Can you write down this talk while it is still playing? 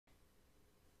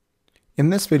In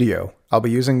this video, I'll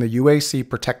be using the Uac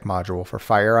Protect module for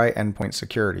FireEye endpoint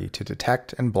security to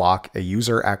detect and block a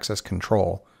user access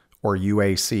control, or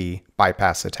UAC,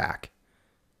 bypass attack.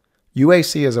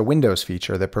 UAC is a Windows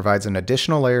feature that provides an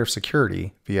additional layer of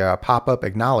security via a pop-up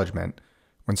acknowledgement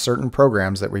when certain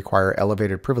programs that require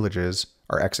elevated privileges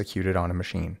are executed on a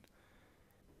machine.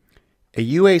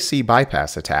 A UAC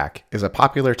bypass attack is a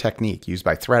popular technique used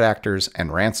by threat actors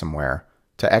and ransomware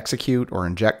to execute or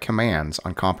inject commands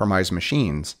on compromised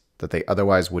machines that they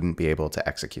otherwise wouldn't be able to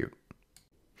execute.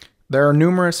 There are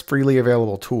numerous freely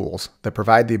available tools that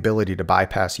provide the ability to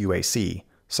bypass UAC,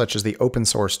 such as the open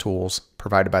source tools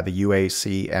provided by the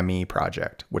Uac ME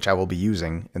project, which I will be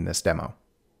using in this demo.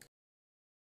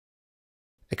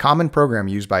 A common program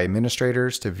used by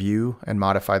administrators to view and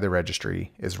modify the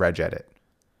registry is Regedit.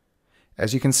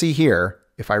 As you can see here,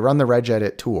 if I run the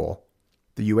Regedit tool,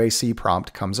 the UAC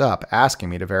prompt comes up asking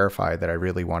me to verify that I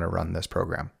really want to run this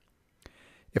program.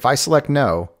 If I select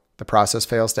no, the process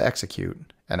fails to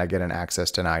execute and I get an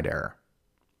access denied error.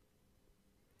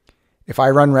 If I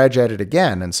run Regedit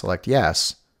again and select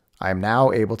yes, I am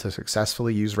now able to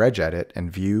successfully use Regedit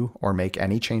and view or make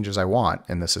any changes I want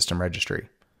in the system registry.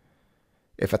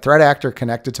 If a threat actor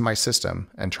connected to my system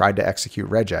and tried to execute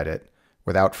Regedit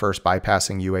without first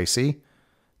bypassing UAC,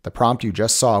 the prompt you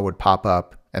just saw would pop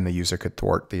up and the user could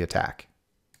thwart the attack.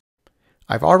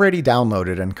 I've already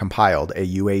downloaded and compiled a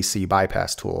Uac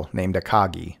bypass tool named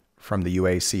Akagi from the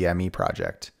Uac ME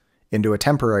project into a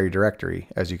temporary directory,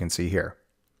 as you can see here.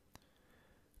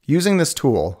 Using this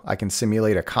tool, I can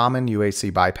simulate a common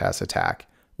Uac bypass attack,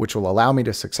 which will allow me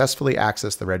to successfully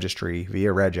access the registry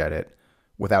via Regedit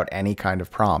without any kind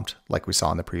of prompt like we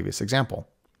saw in the previous example.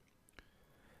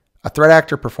 A threat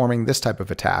actor performing this type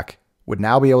of attack would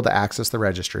now be able to access the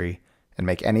registry and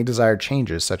make any desired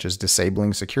changes such as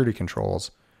disabling security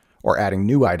controls or adding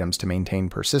new items to maintain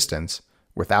persistence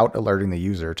without alerting the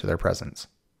user to their presence.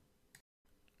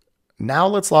 Now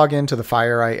let's log into the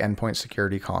FireEye Endpoint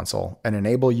Security Console and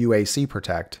enable Uac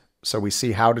Protect so we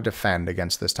see how to defend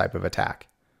against this type of attack.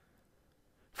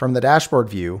 From the dashboard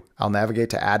view, I'll navigate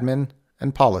to Admin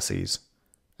and Policies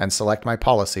and select my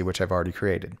policy which I've already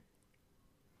created.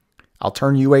 I'll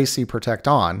turn Uac Protect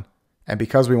on, and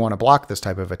because we want to block this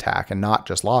type of attack and not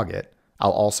just log it,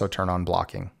 I'll also turn on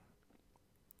blocking.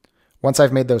 Once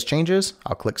I've made those changes,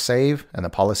 I'll click Save and the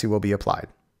policy will be applied.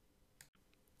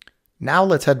 Now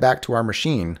let's head back to our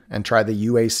machine and try the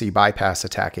Uac bypass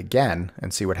attack again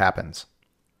and see what happens.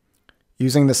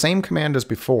 Using the same command as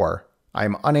before, I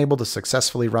am unable to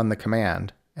successfully run the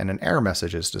command and an error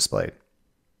message is displayed.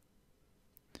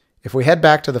 If we head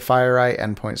back to the FireEye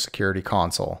Endpoint Security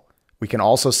Console, we can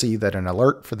also see that an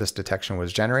alert for this detection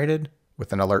was generated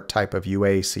with an alert type of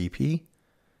UACP,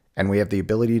 and we have the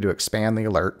ability to expand the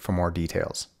alert for more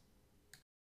details.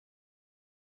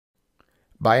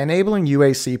 By enabling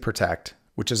Uac Protect,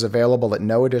 which is available at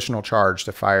no additional charge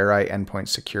to FireEye endpoint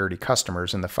security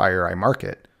customers in the FireEye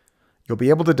market, you'll be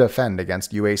able to defend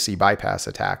against Uac bypass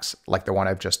attacks like the one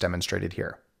I've just demonstrated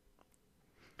here.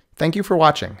 Thank you for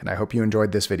watching, and I hope you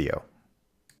enjoyed this video.